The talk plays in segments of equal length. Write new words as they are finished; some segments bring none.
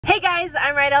Hey guys,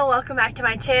 I'm Rydel. Welcome back to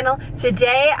my channel.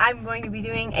 Today I'm going to be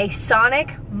doing a Sonic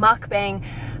mukbang.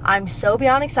 I'm so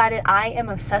beyond excited. I am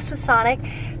obsessed with Sonic.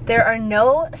 There are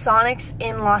no Sonics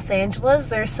in Los Angeles.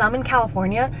 There's some in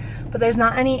California, but there's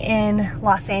not any in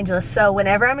Los Angeles. So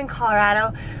whenever I'm in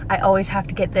Colorado, I always have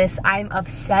to get this. I'm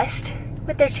obsessed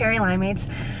with their cherry limeades,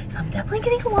 so I'm definitely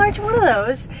getting a large one of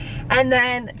those. And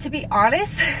then, to be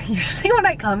honest, usually when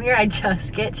I come here, I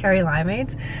just get cherry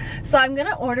limeades. So I'm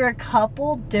gonna order a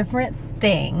couple different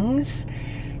things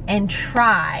and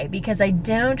try, because I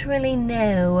don't really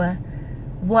know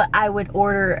what I would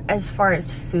order as far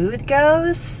as food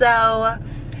goes. So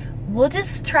we'll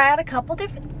just try out a couple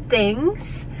different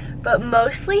things, but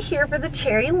mostly here for the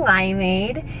cherry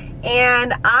limeade.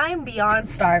 And I'm beyond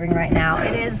starving right now.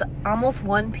 It is almost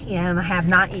 1 p.m. I have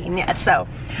not eaten yet, so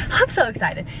I'm so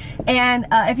excited. And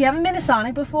if you haven't been to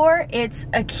Sonic before, it's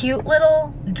a cute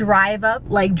little drive-up,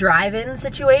 like drive-in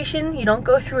situation. You don't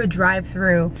go through a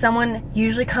drive-through. Someone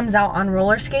usually comes out on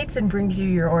roller skates and brings you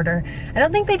your order. I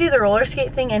don't think they do the roller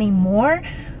skate thing anymore,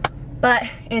 but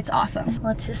it's awesome.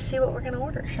 Let's just see what we're gonna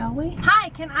order, shall we? Hi,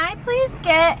 can I please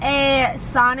get a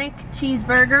Sonic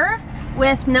cheeseburger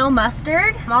with no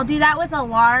mustard? I'll do that with a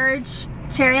large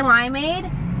cherry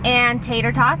limeade and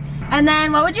tater tots. And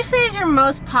then what would you say is your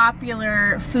most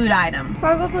popular food item?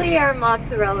 Probably our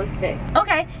mozzarella stick.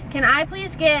 Okay, can I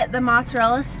please get the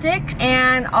mozzarella sticks,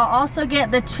 and I'll also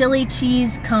get the chili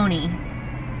cheese coney.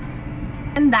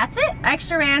 And that's it.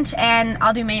 Extra ranch, and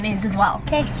I'll do mayonnaise as well.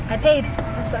 Okay, I paid.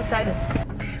 I'm so excited.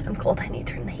 I'm cold, I need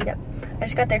to turn the heat up. I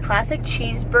just got their classic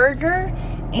cheeseburger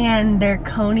and their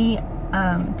coney,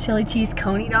 chili cheese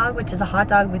coney dog, which is a hot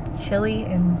dog with chili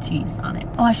and cheese on it.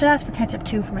 Oh, I should ask for ketchup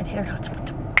too for my tater tots.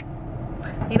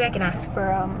 Maybe I can ask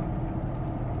for,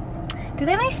 do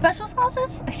they have any special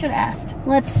sauces? I should have asked.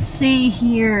 Let's see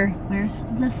here. Where's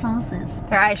the sauces?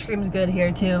 Their ice cream's good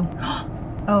here too.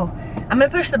 Oh, I'm gonna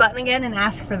push the button again and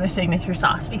ask for the signature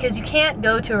sauce, because you can't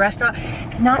go to a restaurant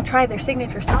and not try their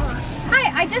signature sauce.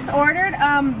 Hi, I just ordered,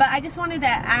 but I just wanted to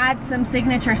add some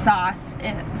signature sauce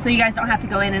so you guys don't have to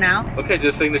go in and out. Okay,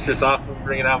 just signature sauce, we'll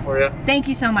bring it out for you. Thank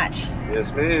you so much.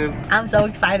 Yes, ma'am. I'm so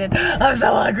excited. I'm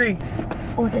so hungry.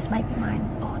 Oh, this might be mine.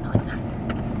 Oh, no, it's not.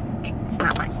 It's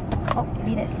not mine. Oh,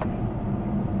 maybe it is.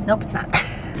 Nope, it's not.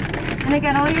 And I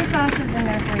got all your sauces in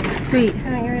there for you. Sweet.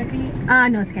 Can I repeat?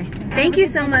 No, it's okay. Thank you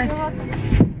so much.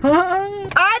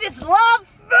 I just love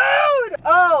food!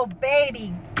 Oh,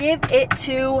 baby, give it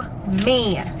to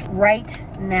me right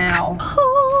now.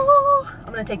 I'm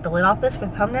gonna take the lid off this for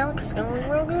the thumbnail because it's gonna look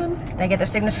real good. Did I get their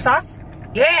signature sauce?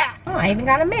 Yeah! Oh, I even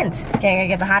got a mint. Okay, I gotta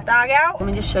get the hot dog out. Let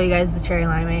me just show you guys the cherry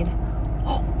limeade.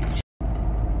 Oh.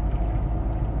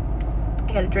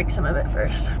 I gotta drink some of it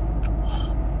first.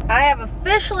 I have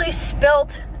officially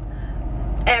spilt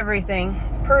everything,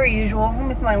 per usual. Let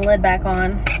me put my lid back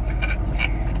on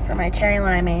for my cherry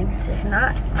limeade. This is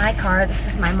not my car, this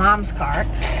is my mom's car.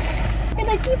 And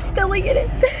I keep spilling in it.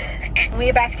 When we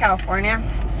get back to California,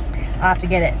 I'll have to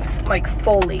get it like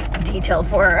fully detailed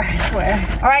for her, I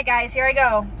swear. All right guys, here I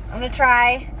go. I'm gonna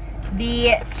try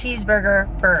the cheeseburger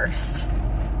first.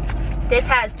 This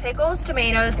has pickles,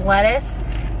 tomatoes, lettuce,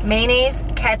 mayonnaise,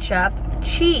 ketchup,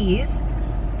 cheese,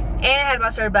 and it had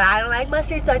mustard, but I don't like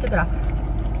mustard, so I took it off.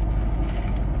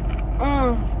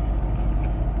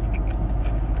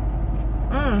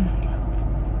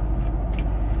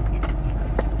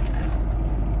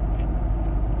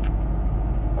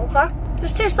 Okay.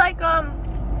 Just tastes like,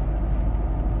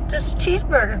 just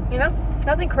cheeseburger, you know?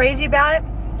 Nothing crazy about it.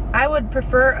 I would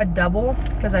prefer a double,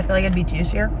 because I feel like it'd be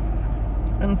juicier.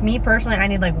 And me personally, I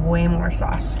need like way more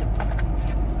sauce.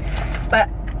 But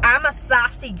I'm a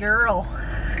saucy girl.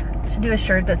 Should do a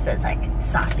shirt that says like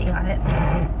saucy on it.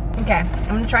 Okay, I'm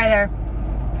gonna try their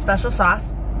special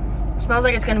sauce. It smells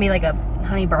like it's gonna be like a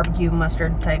honey barbecue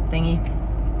mustard type thingy.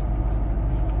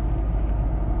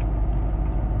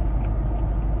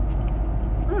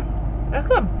 That's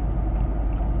good.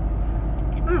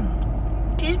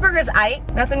 Cheeseburger's aight.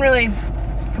 Nothing really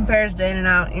compares to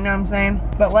In-N-Out, you know what I'm saying?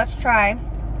 But let's try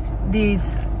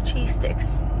these cheese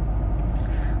sticks.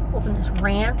 Open this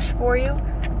ranch for you.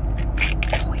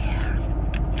 Oh yeah.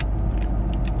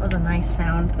 That was a nice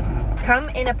sound. Come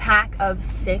in a pack of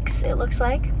 6, it looks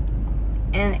like.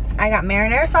 And I got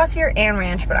marinara sauce here and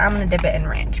ranch, but I'm gonna dip it in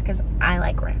ranch because I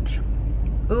like ranch.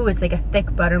 Ooh, it's like a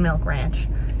thick buttermilk ranch.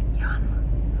 Yum.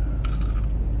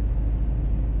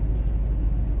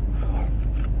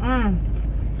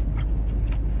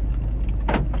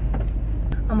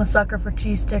 I'm a sucker for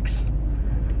cheese sticks.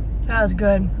 That was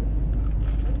good.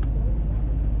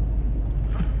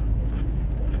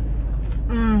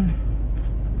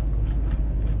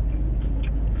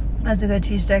 That's a good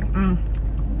cheese stick. I'm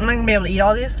not gonna be able to eat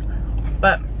all these,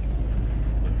 but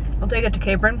I'll take it to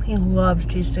Capron. He loves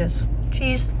cheese sticks.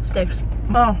 Cheese sticks.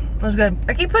 Oh, that was good.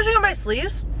 I keep pushing on my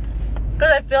sleeves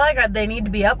because I feel like they need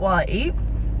to be up while I eat,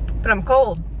 but I'm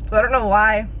cold, so I don't know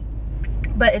why.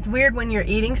 But it's weird when you're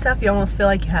eating stuff, you almost feel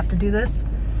like you have to do this.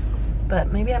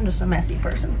 But maybe I'm just a messy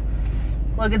person.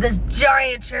 Look at this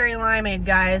giant cherry limeade,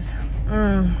 guys.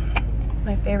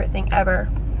 My favorite thing ever.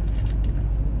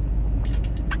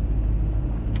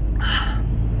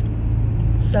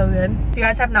 So good. If you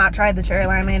guys have not tried the cherry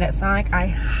limeade at Sonic, I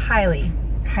highly,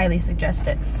 highly suggest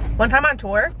it. One time on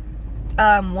tour,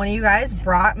 one of you guys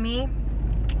brought me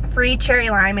free cherry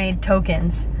limeade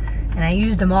tokens, and I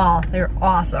used them all. They were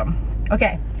awesome.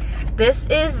 Okay, this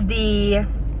is the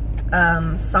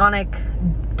Sonic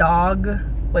dog,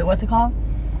 wait, what's it called?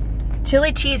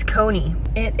 Chili cheese coney.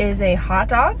 It is a hot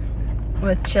dog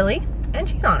with chili and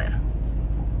cheese on it.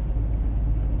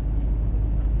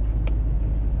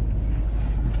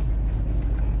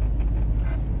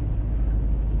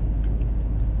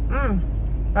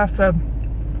 That's good.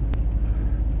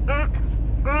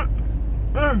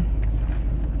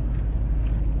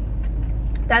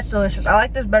 That's delicious. I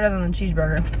like this better than the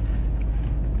cheeseburger.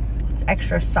 It's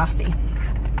extra saucy.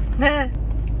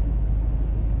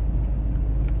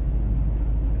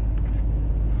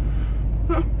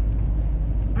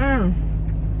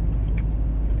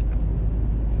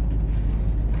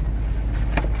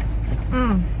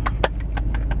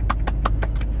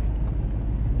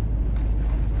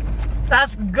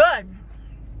 That's good.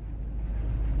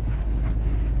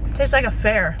 Tastes like a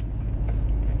fair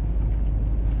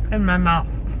in my mouth.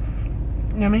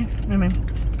 Yummy, yummy.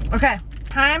 Okay,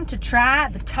 time to try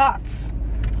the tots.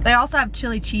 They also have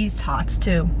chili cheese tots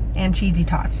too, and cheesy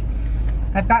tots.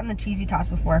 I've gotten the cheesy tots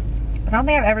before, but I don't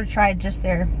think I've ever tried just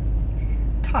their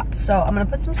tots. So I'm gonna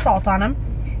put some salt on them,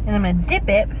 and I'm gonna dip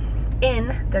it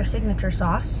in their signature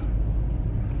sauce.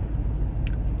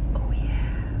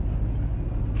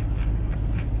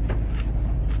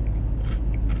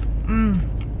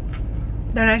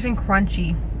 They're nice and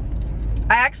crunchy.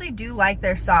 I actually do like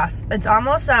their sauce. It's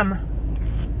almost,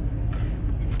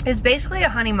 it's basically a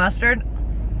honey mustard,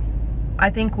 I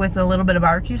think, with a little bit of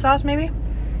barbecue sauce maybe.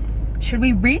 Should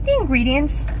we read the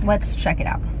ingredients? Let's check it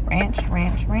out. Ranch,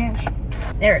 ranch, ranch.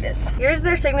 There it is. Here's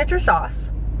their signature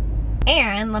sauce.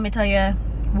 And let me tell you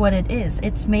what it is.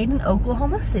 It's made in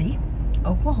Oklahoma City,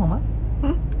 Oklahoma.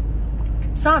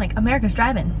 Sonic, America's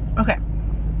Drive-In. Okay.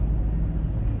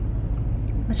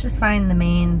 Let's just find the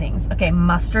main things. Okay,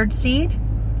 mustard seed,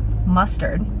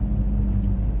 mustard,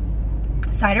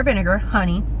 cider vinegar,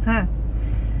 honey,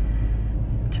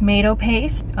 tomato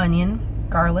paste, onion,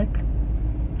 garlic.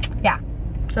 Yeah,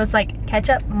 so it's like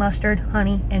ketchup, mustard,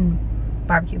 honey, and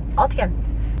barbecue all together.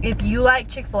 If you like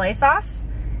Chick-fil-A sauce,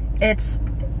 it's,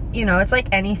 you know, it's like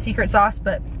any secret sauce,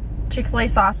 but Chick-fil-A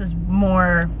sauce is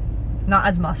more, not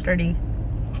as mustardy,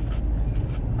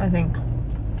 I think.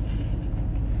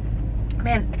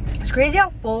 Man, it's crazy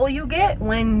how full you get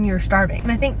when you're starving.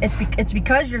 And I think it's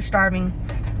because you're starving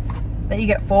that you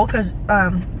get full, because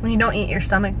when you don't eat, your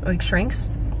stomach like shrinks.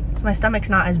 So my stomach's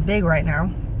not as big right now.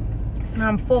 And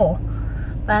I'm full,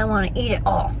 but I want to eat it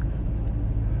all.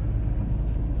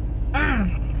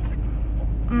 I'm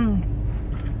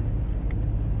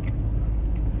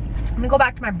gonna go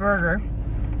back to my burger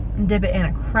and dip it in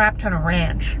a crap ton of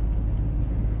ranch.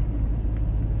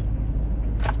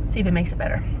 See if it makes it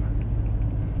better.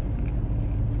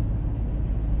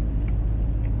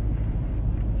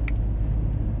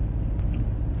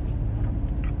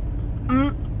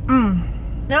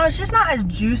 No, it's just not as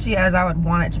juicy as I would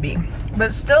want it to be, but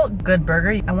it's still a good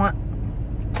burger. I want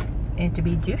it to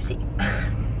be juicy.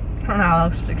 I don't know how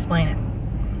else to explain it.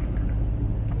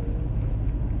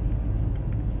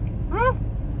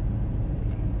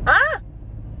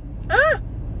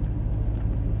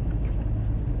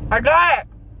 I got it.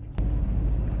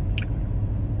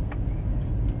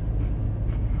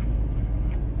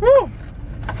 Woo.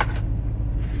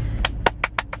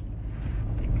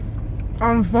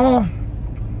 I'm full.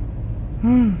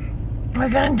 I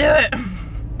can't do it.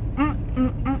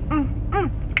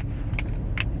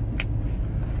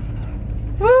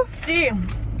 Woofy.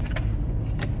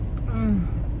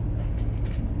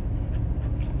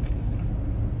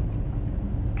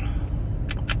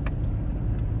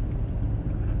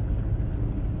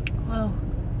 Whoa,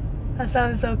 that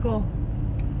sounded so cool.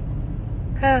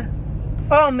 Huh.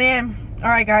 Oh man. All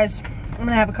right, guys. I'm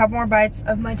gonna have a couple more bites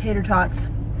of my tater tots,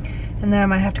 and then I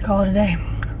might have to call it a day.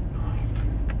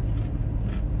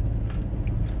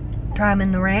 Try them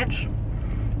in the ranch.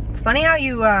 It's funny how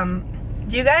you,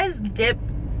 do you guys dip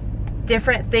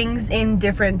different things in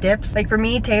different dips. Like for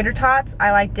me, tater tots,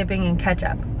 I like dipping in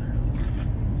ketchup.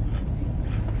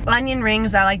 Onion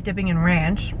rings, I like dipping in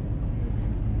ranch.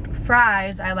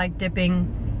 Fries, I like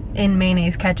dipping in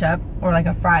mayonnaise ketchup or like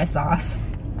a fry sauce.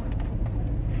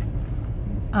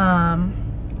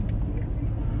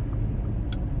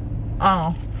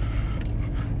 Oh.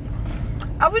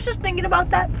 I was just thinking about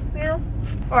that, you know?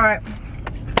 Alright.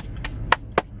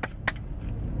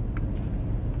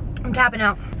 I'm tapping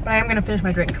out, but I am gonna finish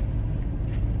my drink.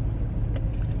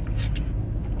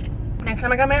 Next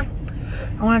time I come here,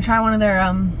 I wanna try one of their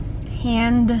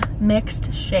hand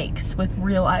mixed shakes with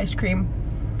real ice cream.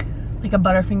 Like a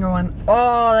Butterfinger one.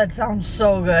 Oh, that sounds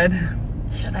so good.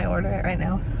 Should I order it right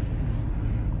now?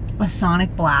 A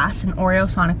Sonic Blast, an Oreo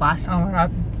Sonic Blast. Oh my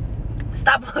god.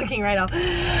 Stop looking right now.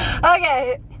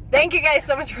 Okay, thank you guys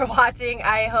so much for watching.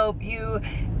 I hope you,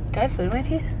 did I split my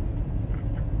teeth?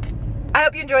 I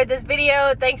hope you enjoyed this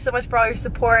video. Thanks so much for all your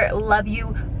support. Love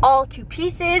you all to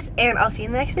pieces, and I'll see you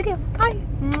in the next video.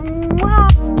 Bye.